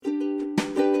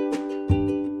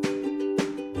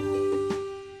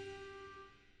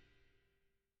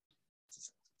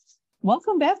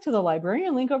Welcome back to the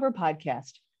Librarian Linkover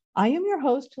podcast. I am your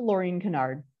host, Lorene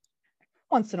Kennard.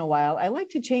 Once in a while, I like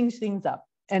to change things up,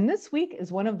 and this week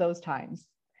is one of those times.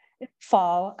 In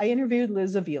fall, I interviewed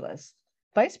Liz Aviles,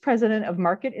 Vice President of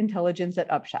Market Intelligence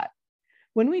at Upshot.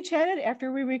 When we chatted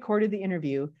after we recorded the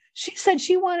interview, she said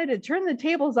she wanted to turn the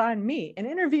tables on me and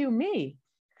interview me.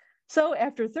 So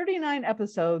after 39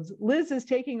 episodes, Liz is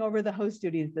taking over the host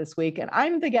duties this week, and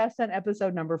I'm the guest on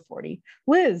episode number 40.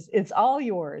 Liz, it's all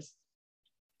yours.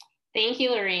 Thank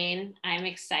you, Lorene. I'm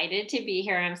excited to be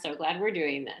here. I'm so glad we're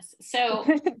doing this. So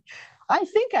I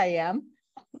think I am.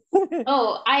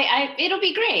 It'll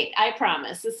be great. I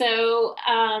promise. So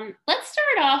let's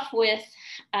start off with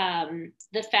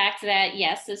the fact that,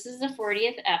 yes, this is the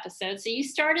 40th episode. So you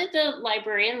started the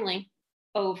Librarian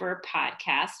Linkover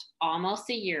podcast almost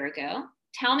a year ago.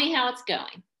 Tell me how it's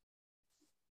going.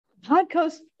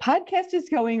 Podcast is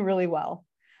going really well.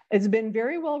 It's been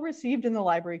very well received in the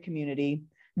library community.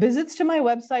 Visits to my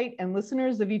website and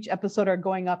listeners of each episode are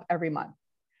going up every month.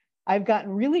 I've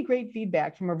gotten really great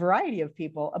feedback from a variety of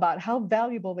people about how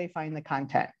valuable they find the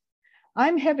content.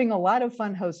 I'm having a lot of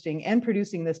fun hosting and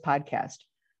producing this podcast.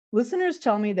 Listeners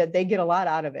tell me that they get a lot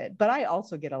out of it, but I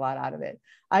also get a lot out of it.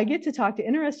 I get to talk to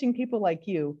interesting people like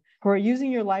you who are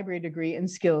using your library degree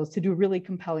and skills to do really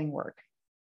compelling work.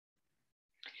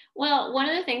 Well, one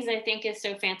of the things I think is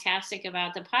so fantastic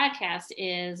about the podcast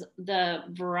is the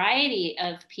variety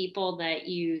of people that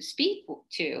you speak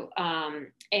to.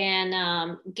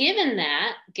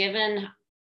 Given,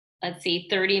 let's see,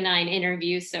 39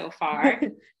 interviews so far,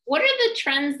 what are the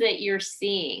trends that you're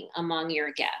seeing among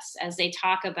your guests as they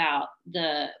talk about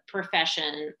the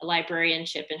profession,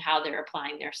 librarianship, and how they're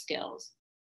applying their skills?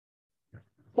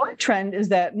 One trend is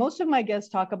that most of my guests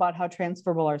talk about how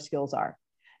transferable our skills are,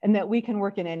 and that we can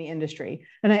work in any industry.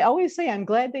 And I always say, I'm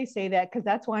glad they say that because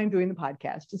that's why I'm doing the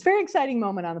podcast. It's a very exciting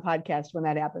moment on the podcast when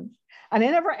that happens. And I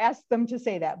never ask them to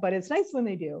say that, but it's nice when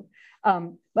they do.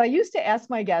 I used to ask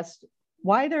my guests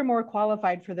why they're more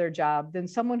qualified for their job than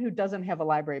someone who doesn't have a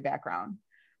library background.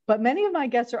 But many of my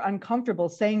guests are uncomfortable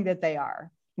saying that they are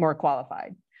more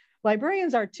qualified.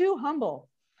 Librarians are too humble.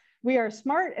 We are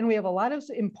smart and we have a lot of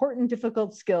important,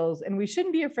 difficult skills, and we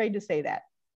shouldn't be afraid to say that.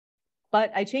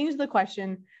 But I changed the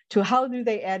question to how do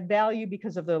they add value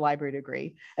because of their library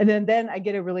degree? And then I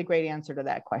get a really great answer to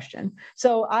that question.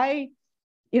 So I,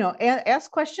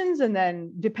 ask questions, and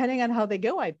then depending on how they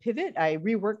go, I pivot, I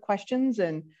rework questions,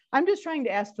 and I'm just trying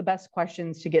to ask the best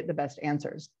questions to get the best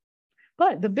answers.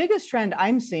 But the biggest trend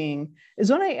I'm seeing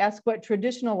is when I ask what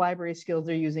traditional library skills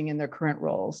they're using in their current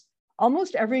roles.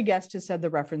 Almost every guest has said the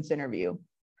reference interview.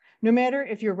 No matter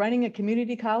if you're running a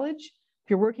community college, if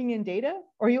you're working in data,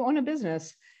 or you own a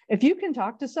business, if you can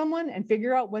talk to someone and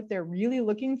figure out what they're really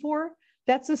looking for,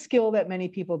 that's a skill that many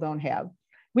people don't have.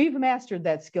 We've mastered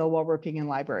that skill while working in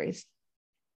libraries.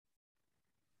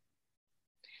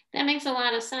 That makes a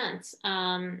lot of sense.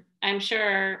 I'm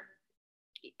sure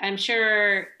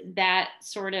that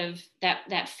sort of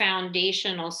that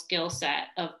foundational skill set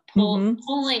of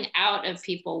pulling out of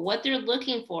people what they're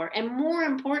looking for, and more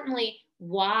importantly,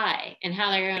 why and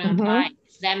how they're going to apply.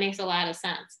 That makes a lot of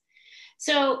sense.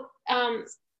 So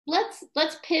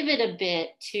let's pivot a bit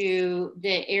to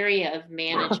the area of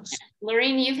management.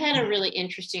 Lorene, you've had a really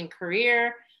interesting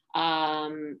career.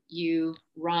 You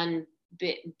run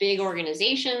big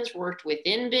organizations, worked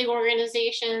within big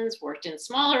organizations, worked in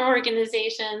smaller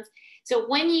organizations. So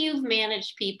when you've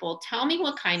managed people, tell me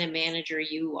what kind of manager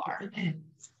you are.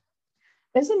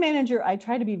 As a manager, I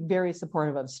try to be very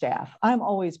supportive of staff. I'm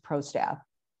always pro-staff.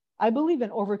 I believe in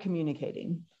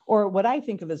over-communicating, or what I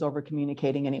think of as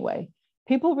over-communicating anyway.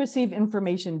 People receive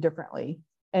information differently,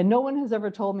 and no one has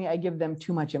ever told me I give them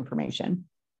too much information.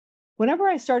 Whenever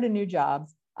I start a new job,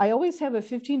 I always have a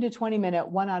 15 to 20 minute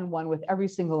one-on-one with every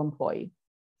single employee.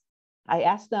 I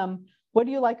ask them, what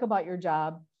do you like about your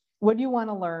job? What do you want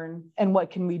to learn? And what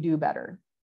can we do better?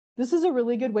 This is a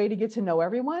really good way to get to know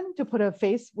everyone, to put a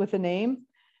face with a name,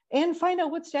 and find out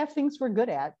what staff thinks we're good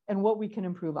at and what we can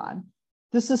improve on.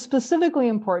 This is specifically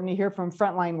important to hear from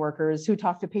frontline workers who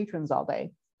talk to patrons all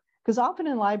day. Because often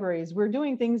in libraries, we're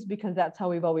doing things because that's how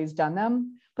we've always done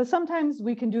them, but sometimes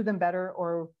we can do them better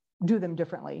or do them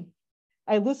differently.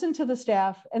 I listen to the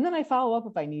staff, and then I follow up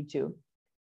if I need to.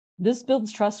 This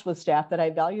builds trust with staff that I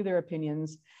value their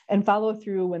opinions and follow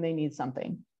through when they need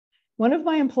something. One of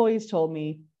my employees told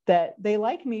me that they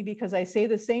like me because I say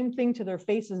the same thing to their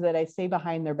faces that I say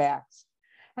behind their backs.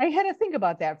 I had to think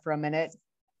about that for a minute,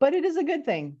 but it is a good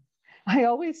thing. I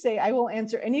always say I will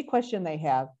answer any question they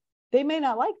have. They may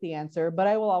not like the answer, but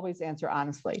I will always answer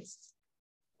honestly.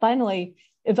 Finally,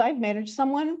 if I've managed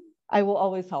someone, I will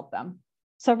always help them.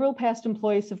 Several past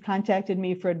employees have contacted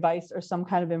me for advice or some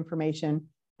kind of information,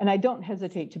 and I don't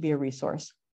hesitate to be a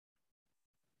resource.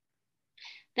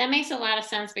 That makes a lot of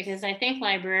sense, because I think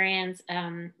librarians,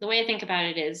 the way I think about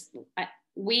it is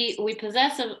we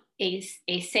possess a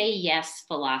say yes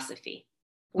philosophy.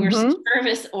 We're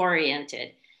service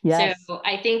oriented. Yes. So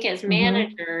I think as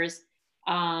managers,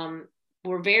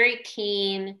 we're very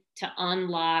keen to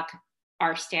unlock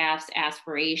our staff's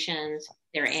aspirations,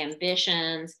 their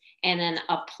ambitions, and then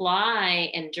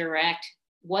apply and direct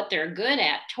what they're good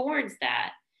at towards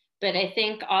that. But I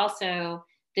think also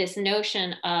this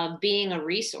notion of being a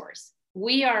resource.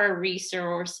 We are a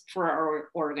resource for our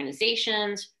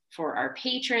organizations, for our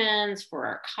patrons, for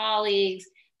our colleagues,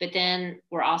 but then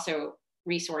we're also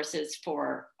resources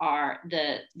for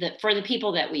for the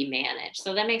people that we manage.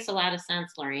 So that makes a lot of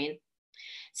sense, Lorene.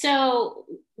 So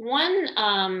one,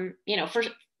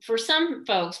 for some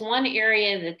folks, one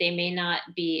area that they may not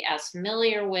be as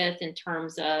familiar with in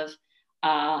terms of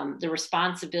the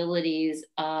responsibilities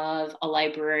of a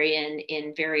librarian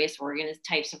in various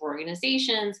types of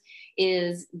organizations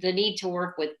is the need to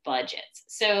work with budgets.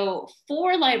 So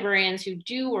for librarians who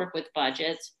do work with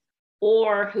budgets,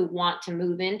 or who want to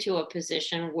move into a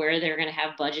position where they're going to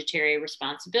have budgetary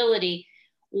responsibility,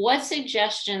 what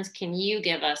suggestions can you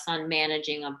give us on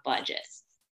managing a budget?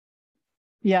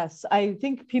 Yes, I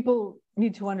think people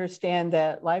need to understand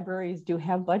that libraries do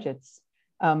have budgets.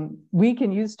 We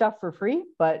can use stuff for free,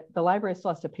 but the library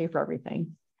still has to pay for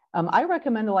everything. I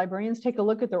recommend the librarians take a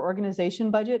look at their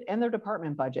organization budget and their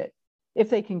department budget,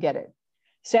 if they can get it.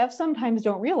 Staff sometimes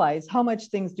don't realize how much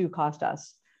things do cost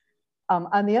us.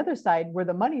 On the other side, where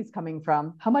the money's coming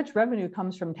from, how much revenue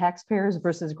comes from taxpayers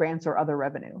versus grants or other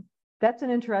revenue. That's an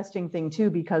interesting thing too,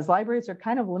 because libraries are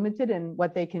kind of limited in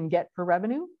what they can get for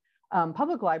revenue.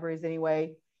 Public libraries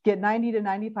anyway, get 90 to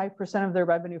 95% of their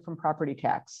revenue from property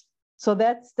tax. So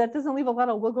that doesn't leave a lot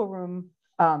of wiggle room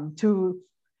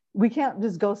we can't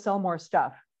just go sell more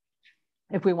stuff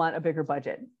if we want a bigger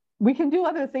budget. We can do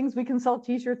other things. We can sell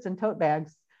t-shirts and tote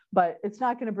bags, but it's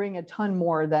not going to bring a ton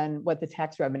more than what the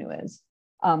tax revenue is.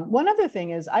 One other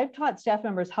thing is I've taught staff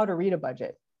members how to read a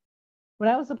budget. When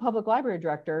I was a public library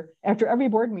director, after every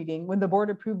board meeting, when the board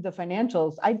approved the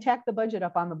financials, I'd tack the budget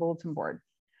up on the bulletin board.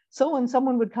 So when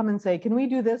someone would come and say, can we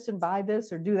do this and buy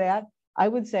this or do that? I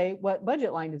would say, what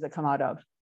budget line does it come out of?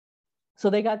 So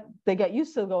they got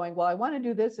used to going, well, I want to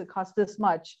do this, it costs this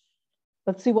much.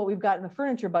 Let's see what we've got in the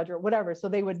furniture budget or whatever. So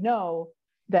they would know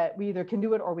that we either can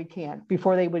do it or we can't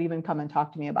before they would even come and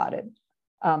talk to me about it.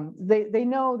 They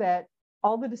know that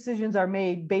all the decisions are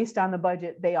made based on the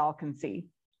budget they all can see.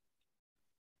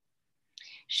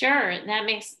 Sure, that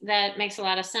makes a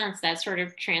lot of sense. That sort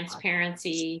of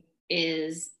transparency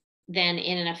is then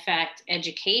in effect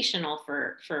educational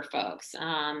for folks.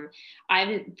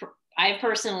 I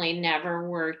personally never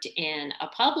worked in a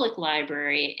public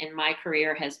library, and my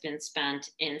career has been spent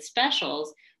in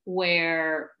specials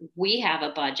where we have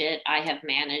a budget. I have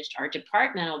managed our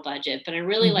departmental budget, but I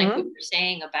really like what you're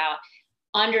saying about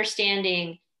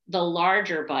understanding the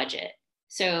larger budget.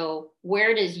 So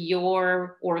where does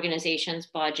your organization's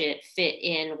budget fit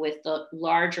in with the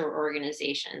larger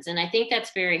organizations? And I think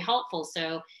that's very helpful.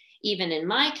 So even in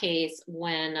my case,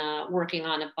 when working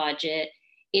on a budget,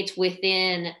 it's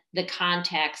within the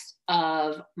context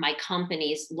of my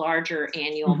company's larger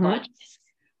annual budget.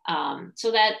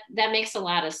 So that makes a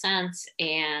lot of sense.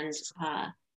 And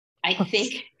I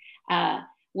think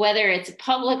whether it's a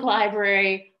public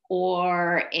library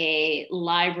or a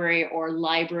library or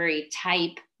library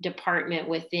type department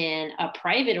within a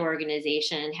private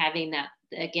organization, having that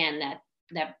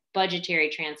budgetary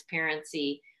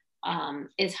transparency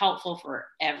is helpful for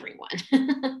everyone.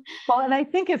 Well, and I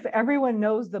think if everyone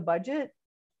knows the budget,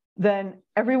 then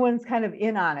everyone's kind of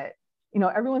in on it.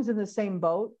 Everyone's in the same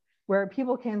boat, where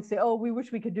people can say, oh, we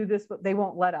wish we could do this, but they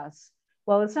won't let us.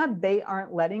 Well, it's not they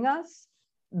aren't letting us,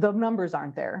 the numbers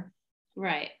aren't there.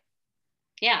 Right.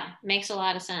 Yeah, makes a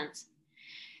lot of sense.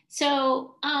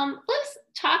 So let's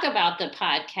talk about the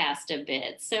podcast a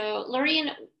bit. So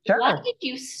Lorene, why did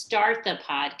you start the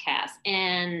podcast?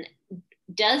 And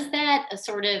does that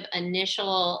sort of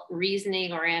initial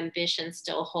reasoning or ambition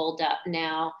still hold up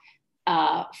now,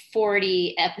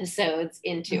 40 episodes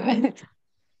into it?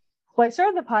 Well, I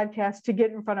started the podcast to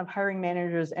get in front of hiring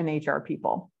managers and HR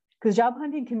people, because job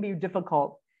hunting can be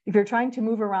difficult if you're trying to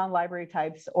move around library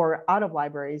types or out of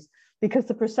libraries, because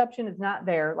the perception is not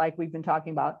there, like we've been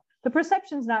talking about. The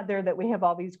perception is not there that we have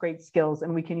all these great skills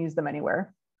and we can use them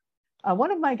anywhere.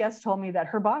 One of my guests told me that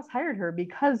her boss hired her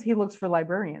because he looks for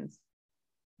librarians.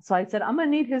 So I said, I'm going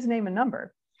to need his name and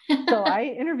number. So I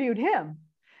interviewed him,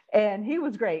 and he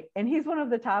was great. And he's one of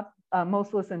the top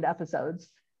most listened episodes.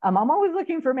 I'm always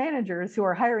looking for managers who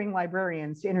are hiring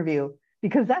librarians to interview,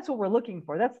 because that's what we're looking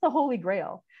for. That's the Holy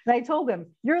Grail. And I told them,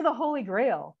 you're the Holy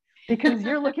Grail because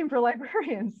you're looking for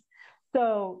librarians.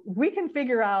 So we can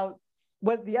figure out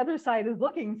what the other side is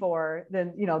looking for,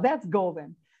 then, that's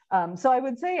golden. So I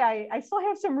would say I still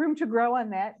have some room to grow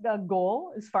on that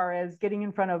goal as far as getting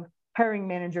in front of hiring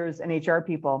managers and HR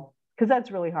people, because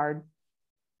that's really hard.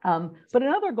 But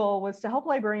another goal was to help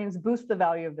librarians boost the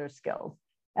value of their skills.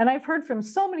 And I've heard from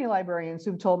so many librarians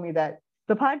who've told me that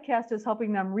the podcast is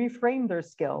helping them reframe their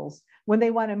skills when they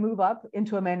want to move up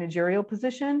into a managerial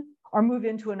position or move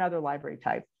into another library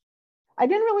type. I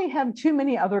didn't really have too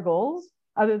many other goals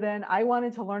other than I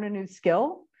wanted to learn a new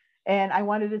skill, and I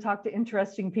wanted to talk to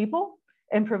interesting people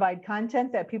and provide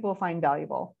content that people find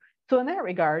valuable. So in that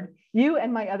regard, you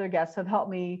and my other guests have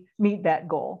helped me meet that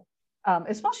goal,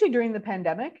 especially during the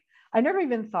pandemic. I never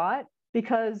even thought,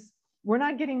 because we're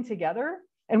not getting together,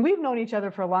 and we've known each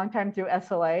other for a long time through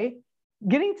SLA,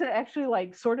 getting to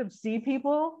actually sort of see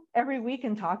people every week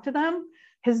and talk to them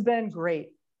has been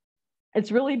great.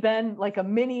 It's really been like a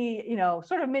mini,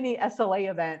 sort of mini SLA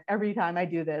event every time I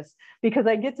do this, because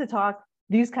I get to talk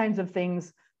these kinds of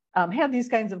things, have these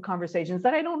kinds of conversations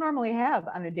that I don't normally have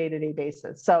on a day-to-day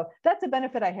basis. So that's a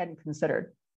benefit I hadn't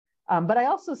considered. But I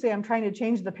also say I'm trying to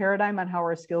change the paradigm on how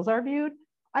our skills are viewed.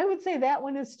 I would say that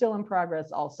one is still in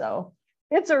progress also.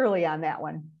 It's early on that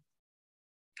one.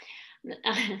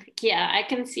 Yeah, I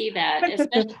can see that,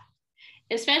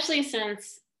 especially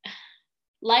since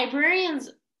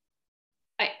librarians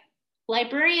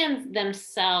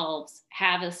themselves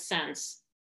have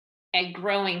a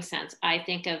growing sense, I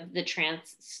think, of the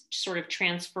sort of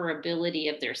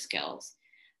transferability of their skills.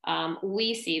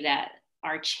 We see that.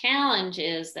 Our challenge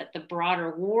is that the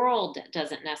broader world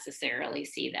doesn't necessarily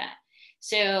see that.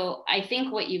 So I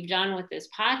think what you've done with this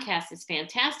podcast is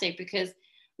fantastic, because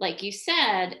like you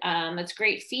said, it's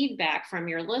great feedback from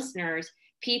your listeners.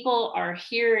 People are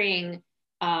hearing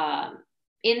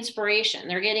inspiration.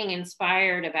 They're getting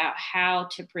inspired about how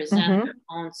to present their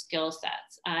own skill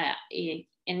sets.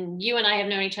 And you and I have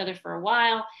known each other for a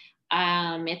while.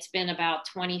 It's been about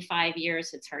 25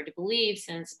 years. It's hard to believe,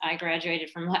 since I graduated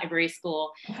from library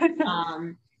school,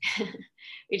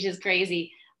 which is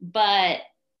crazy. But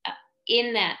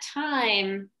in that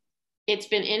time, it's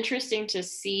been interesting to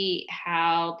see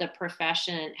how the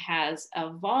profession has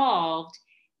evolved.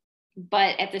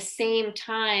 But at the same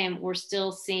time, we're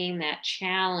still seeing that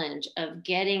challenge of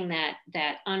getting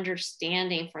that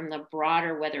understanding from the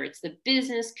broader, whether it's the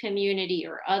business community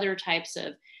or other types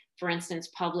of, for instance,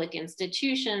 public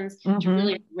institutions, to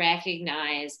really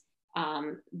recognize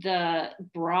the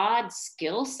broad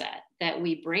skill set that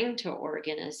we bring to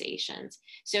organizations.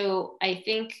 So I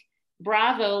think,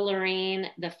 bravo, Lorene,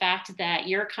 the fact that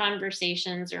your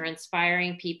conversations are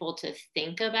inspiring people to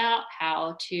think about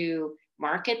how to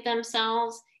market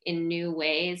themselves in new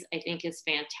ways, I think is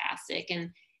fantastic. And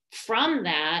from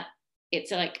that, it's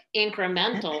like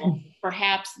incremental.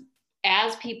 Perhaps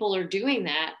as people are doing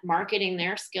that, marketing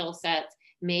their skill sets,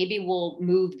 maybe we'll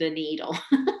move the needle.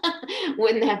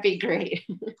 Wouldn't that be great?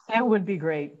 That would be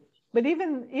great. But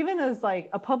even as like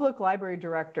a public library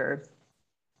director,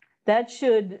 that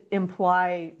should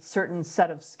imply certain set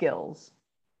of skills,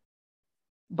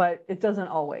 but it doesn't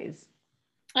always.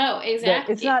 Oh,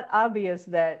 exactly. It's not obvious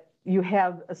that you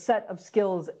have a set of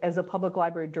skills as a public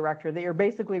library director, that you're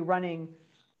basically running,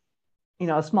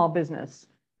 a small business,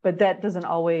 but that doesn't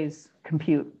always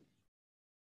compute.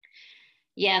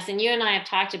 Yes, and you and I have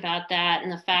talked about that,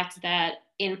 and the fact that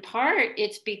in part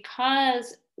it's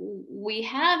because we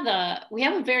have a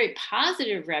very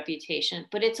positive reputation,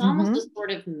 but it's almost a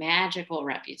sort of magical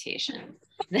reputation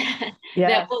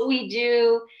that what we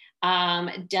do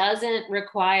doesn't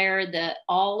require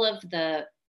all of the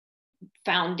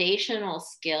foundational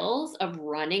skills of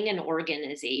running an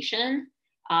organization,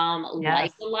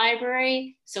 like the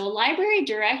library. So a library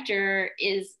director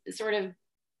is sort of,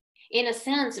 in a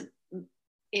sense,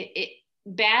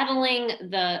 battling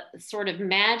the sort of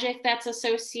magic that's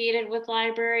associated with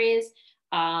libraries,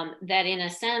 that in a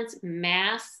sense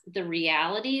mask the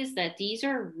realities that these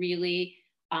are really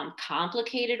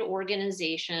complicated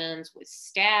organizations with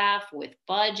staff, with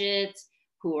budgets,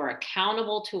 who are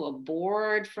accountable to a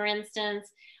board, for instance.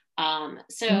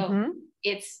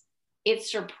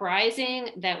 It's surprising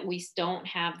that we don't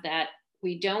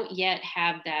yet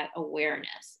have that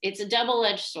awareness. It's a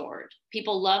double-edged sword.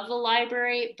 People love the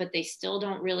library, but they still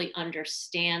don't really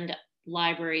understand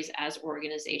libraries as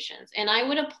organizations. And I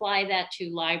would apply that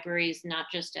to libraries, not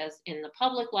just as in the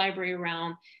public library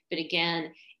realm, but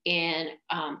again, in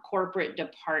corporate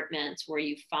departments where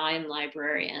you find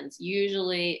librarians,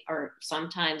 usually or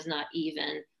sometimes not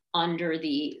even under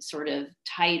the sort of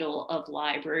title of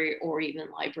library or even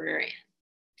librarian.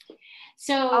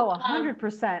 So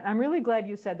 100%. I'm really glad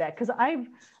you said that, because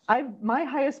my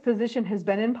highest position has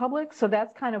been in public, so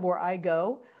that's kind of where I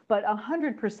go. But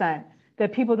 100%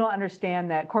 that people don't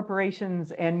understand that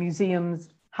corporations and museums,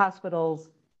 hospitals,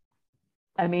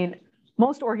 I mean,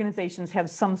 most organizations have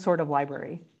some sort of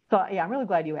library. So yeah, I'm really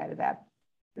glad you added that.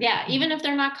 Yeah, even if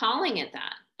they're not calling it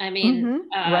that. I mean,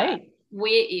 right.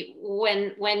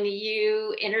 When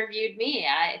you interviewed me,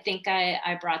 I think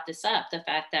I brought this up, the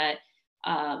fact that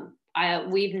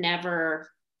we've never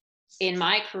in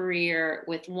my career,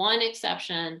 with one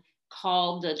exception,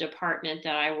 called the department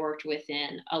that I worked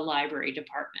within a library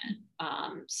department.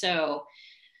 So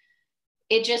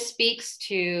it just speaks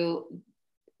to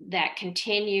that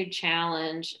continued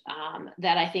challenge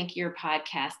that I think your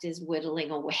podcast is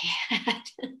whittling away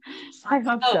at. I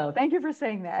hope so. Thank you for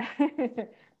saying that.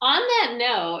 On that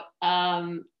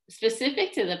note,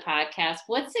 specific to the podcast,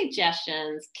 what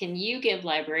suggestions can you give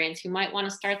librarians who might want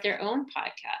to start their own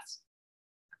podcast?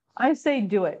 I say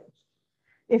do it.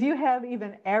 If you have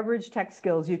even average tech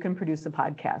skills, you can produce a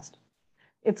podcast.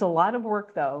 It's a lot of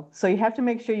work though, so you have to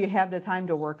make sure you have the time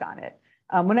to work on it.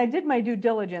 When I did my due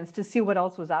diligence to see what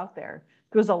else was out there,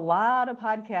 there was a lot of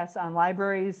podcasts on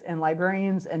libraries and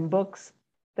librarians and books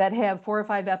that have 4 or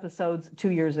 5 episodes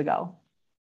 2 years ago.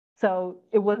 So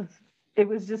it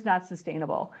was just not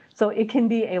sustainable. So it can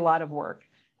be a lot of work.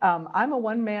 I'm a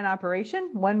one-man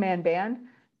operation, one-man band,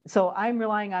 so I'm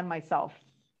relying on myself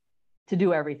to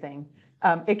do everything.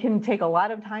 It can take a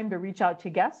lot of time to reach out to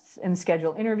guests and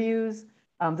schedule interviews.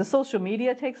 The social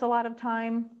media takes a lot of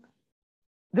time.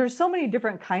 There's so many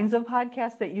different kinds of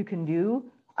podcasts that you can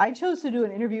do. I chose to do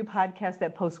an interview podcast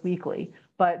that posts weekly,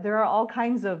 but there are all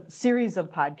kinds of series of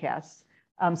podcasts.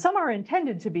 Some are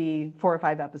intended to be 4 or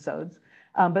 5 episodes,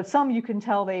 but some you can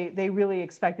tell they really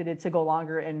expected it to go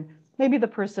longer, and maybe the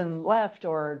person left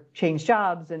or changed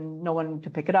jobs and no one to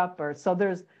pick it up. Or so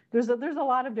there's a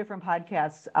lot of different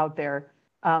podcasts out there,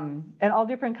 and all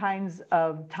different kinds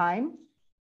of time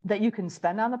that you can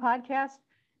spend on the podcast.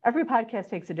 Every podcast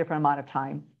takes a different amount of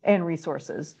time and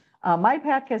resources. My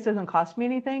podcast doesn't cost me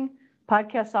anything.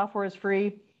 Podcast software is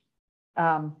free.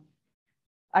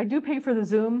 I do pay for the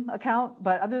Zoom account,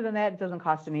 but other than that, it doesn't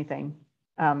cost anything.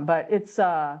 But it's,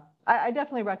 I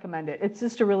definitely recommend it. It's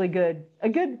just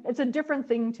it's a different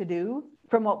thing to do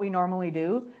from what we normally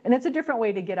do. And it's a different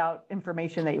way to get out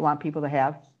information that you want people to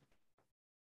have.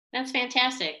 That's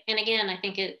fantastic. And again, I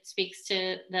think it speaks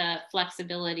to the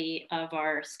flexibility of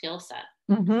our skill set.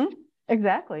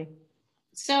 Exactly.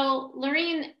 So,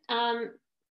 Lorene,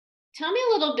 tell me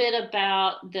a little bit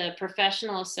about the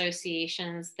professional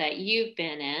associations that you've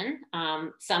been in,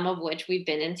 some of which we've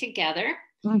been in together,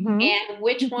 and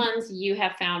which ones you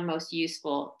have found most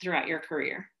useful throughout your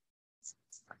career.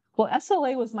 Well,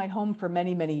 SLA was my home for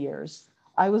many, many years.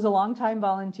 I was a longtime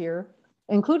volunteer,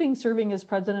 including serving as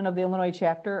president of the Illinois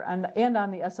chapter and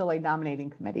on the SLA nominating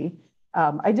committee.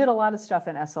 I did a lot of stuff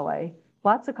in SLA,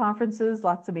 lots of conferences,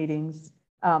 lots of meetings,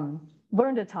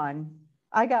 learned a ton.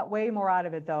 I got way more out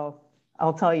of it though,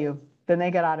 I'll tell you, than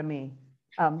they got out of me.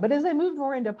 But as I moved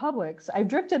more into publics, I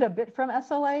drifted a bit from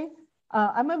SLA.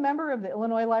 I'm a member of the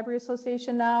Illinois Library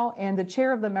Association now and the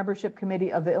chair of the membership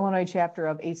committee of the Illinois chapter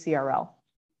of ACRL.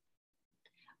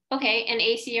 Okay, and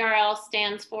ACRL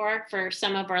stands for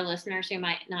some of our listeners who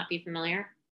might not be familiar?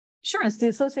 Sure, it's the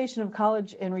Association of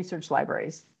College and Research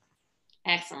Libraries.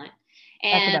 Excellent.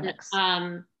 And academics.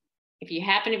 If you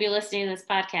happen to be listening to this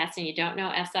podcast and you don't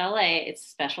know SLA, it's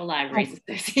Special Libraries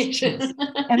Association.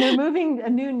 And they're moving a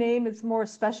new name. It's more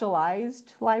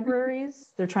specialized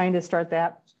libraries. They're trying to start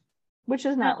that, which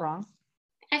is not wrong.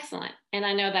 Excellent. And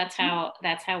I know that's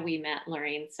how we met,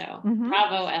 Lorene. So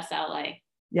bravo, SLA.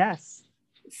 Yes.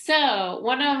 So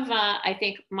one of, I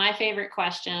think, my favorite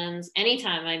questions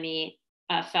anytime I meet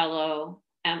a fellow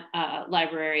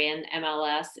librarian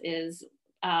MLS is,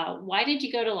 why did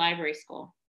you go to library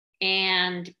school?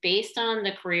 And based on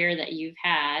the career that you've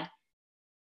had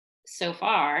so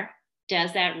far,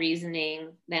 does that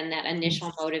reasoning, then that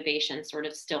initial motivation sort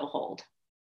of still hold?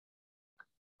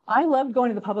 I loved going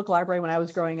to the public library when I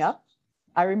was growing up.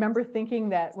 I remember thinking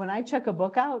that when I check a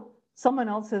book out, someone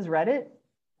else has read it.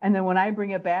 And then when I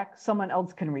bring it back, someone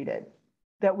else can read it,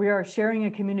 that we are sharing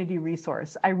a community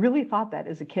resource. I really thought that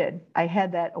as a kid. I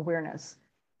had that awareness.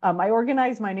 I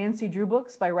organized my Nancy Drew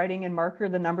books by writing in marker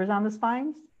the numbers on the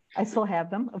spines. I still have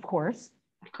them, of course.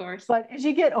 Of course. But as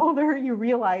you get older, you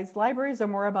realize libraries are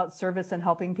more about service and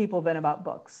helping people than about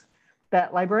books.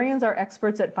 that librarians are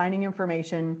experts at finding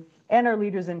information and are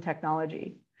leaders in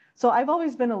technology. So I've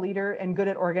always been a leader and good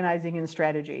at organizing and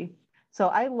strategy. So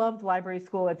I loved library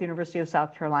school at the University of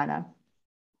South Carolina.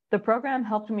 The program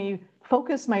helped me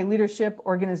focus my leadership,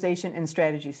 organization, and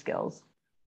strategy skills.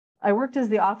 I worked as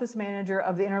the office manager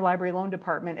of the interlibrary loan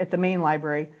department at the main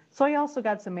library, so I also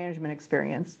got some management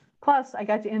experience. Plus, I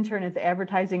got to intern at the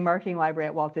advertising marketing library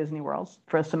at Walt Disney World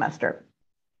for a semester.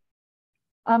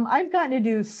 I've gotten to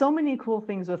do so many cool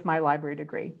things with my library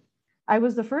degree. I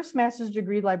was the first master's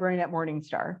degree librarian at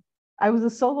Morningstar. I was a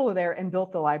solo there and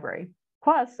built the library.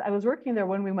 Plus, I was working there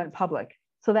when we went public,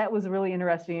 so that was a really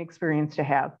interesting experience to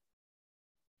have.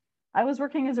 I was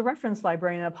working as a reference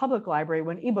librarian in a public library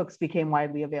when ebooks became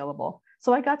widely available,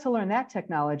 so I got to learn that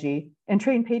technology and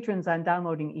train patrons on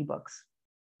downloading ebooks.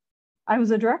 I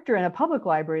was a director in a public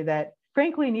library that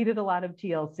frankly needed a lot of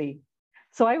TLC.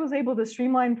 So I was able to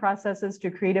streamline processes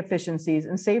to create efficiencies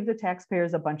and save the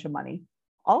taxpayers a bunch of money.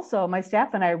 Also, my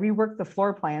staff and I reworked the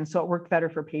floor plan so it worked better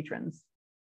for patrons.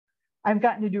 I've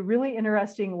gotten to do really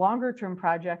interesting longer-term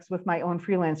projects with my own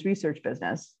freelance research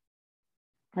business.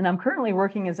 And I'm currently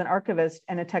working as an archivist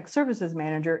and a tech services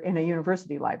manager in a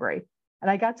university library.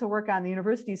 And I got to work on the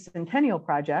university's Centennial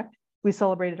Project. We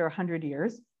celebrated our 100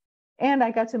 years. And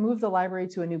I got to move the library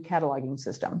to a new cataloging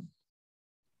system.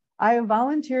 I have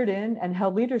volunteered in and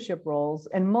held leadership roles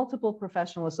in multiple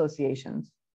professional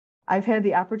associations. I've had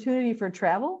the opportunity for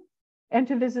travel and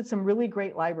to visit some really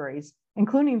great libraries,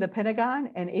 including the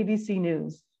Pentagon and ABC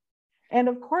News. And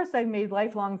of course, I've made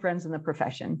lifelong friends in the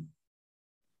profession.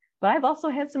 But I've also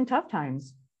had some tough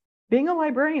times. Being a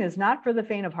librarian is not for the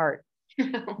faint of heart.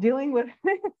 Dealing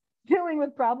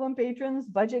with problem patrons,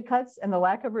 budget cuts, and the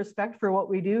lack of respect for what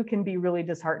we do can be really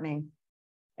disheartening.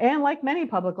 And like many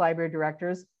public library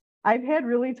directors, I've had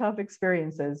really tough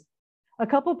experiences. A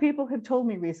couple people have told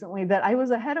me recently that I was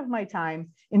ahead of my time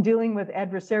in dealing with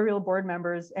adversarial board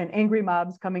members and angry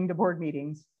mobs coming to board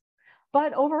meetings.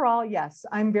 But overall, yes,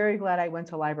 I'm very glad I went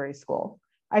to library school.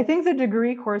 I think the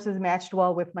degree courses matched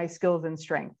well with my skills and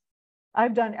strengths.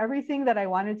 I've done everything that I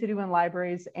wanted to do in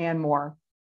libraries and more.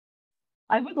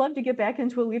 I would love to get back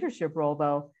into a leadership role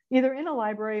though, either in a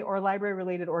library or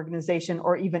library-related organization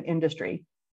or even industry.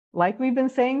 Like we've been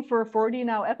saying for 40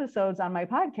 now episodes on my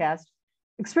podcast,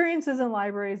 experiences in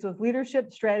libraries with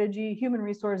leadership, strategy, human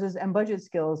resources, and budget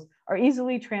skills are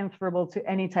easily transferable to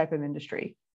any type of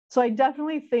industry. So I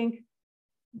definitely think,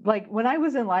 like when I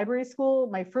was in library school,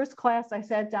 my first class, I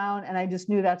sat down and I just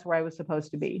knew that's where I was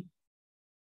supposed to be.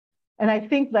 And I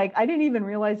think like, I didn't even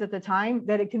realize at the time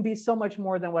that it can be so much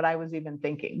more than what I was even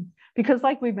thinking. Because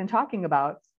like we've been talking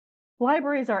about,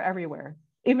 libraries are everywhere,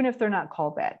 even if they're not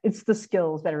called that. It's the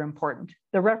skills that are important.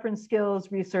 The reference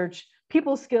skills, research,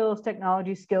 people skills,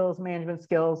 technology skills, management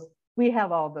skills. We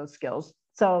have all of those skills.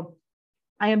 So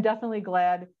I am definitely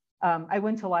glad I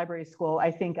went to library school.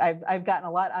 I think I've gotten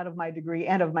a lot out of my degree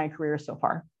and of my career so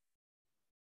far.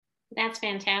 That's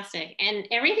fantastic. And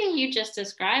everything you just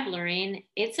described, Lorene,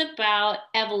 it's about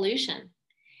evolution.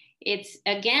 It's,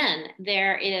 again,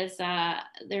 there's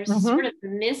sort of a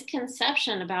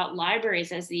misconception about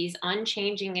libraries as these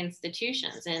unchanging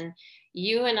institutions. And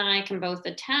you and I can both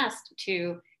attest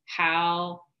to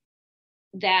how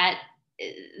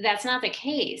that's not the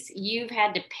case. You've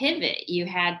had to pivot. You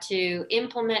had to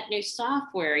implement new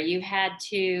software. You had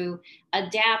to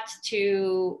adapt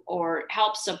to or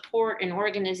help support an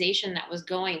organization that was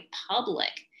going public.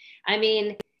 I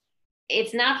mean,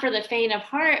 it's not for the faint of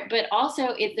heart, but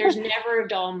also there's never a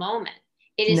dull moment.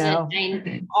 It is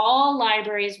all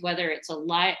libraries, whether it's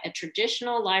a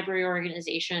traditional library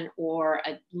organization or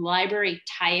a library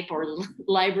type or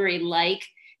library-like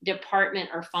department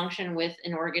or function with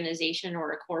an organization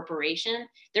or a corporation,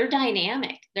 they're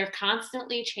dynamic. They're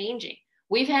constantly changing.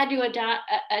 We've had to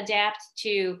adapt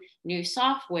to new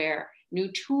software,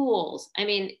 new tools. I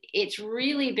mean, it's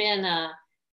really been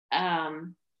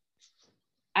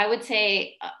I would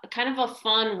say kind of a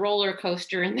fun roller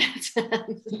coaster in that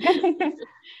sense.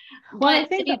 Well, I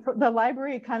think the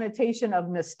library connotation of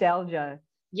nostalgia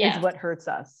is what hurts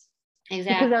us.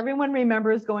 Exactly. Because everyone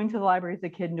remembers going to the library as a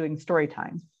kid and doing story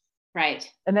time. Right.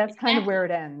 And that's kind of where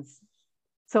it ends.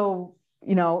 So,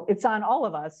 you know, it's on all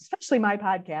of us, especially my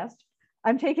podcast.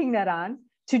 I'm taking that on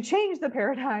to change the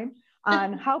paradigm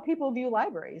on how people view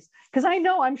libraries. Because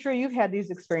I'm sure you've had these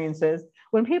experiences.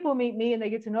 When people meet me and they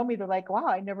get to know me, they're like, wow,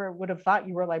 I never would have thought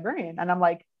you were a librarian. And I'm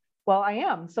like, well, I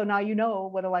am. So now you know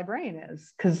what a librarian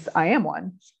is, because I am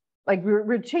one. Like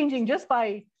we're changing just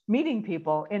by meeting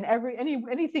people in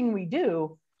anything we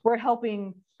do, we're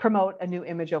helping promote a new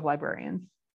image of librarians.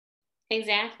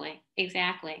 Exactly.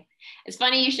 It's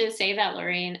funny you should say that,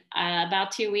 Lorene.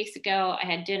 About 2 weeks ago, I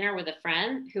had dinner with a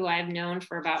friend who I've known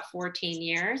for about 14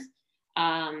 years,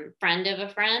 friend of a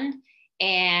friend.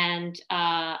 And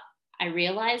I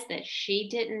realized that she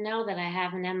didn't know that I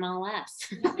have an MLS.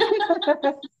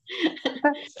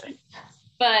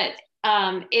 But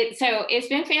it's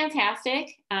been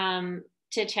fantastic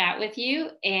to chat with you.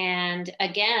 And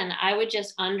again, I would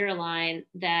just underline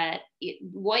that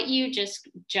what you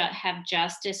have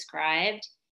just described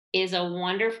is a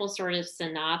wonderful sort of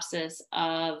synopsis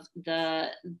of the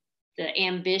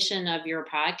ambition of your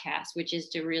podcast, which is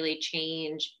to really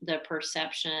change the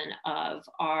perception of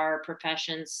our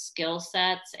profession's skill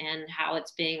sets and how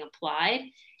it's being applied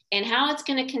and how it's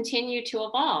going to continue to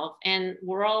evolve. And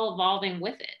we're all evolving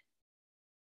with it.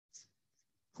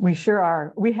 We sure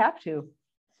are. We have to.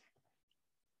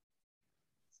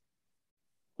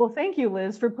 Well, thank you,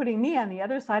 Liz, for putting me on the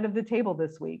other side of the table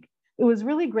this week. It was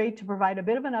really great to provide a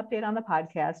bit of an update on the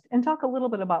podcast and talk a little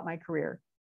bit about my career.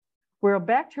 We're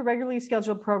back to regularly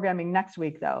scheduled programming next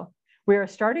week, though. We are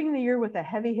starting the year with a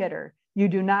heavy hitter. You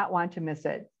do not want to miss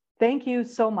it. Thank you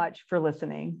so much for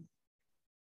listening.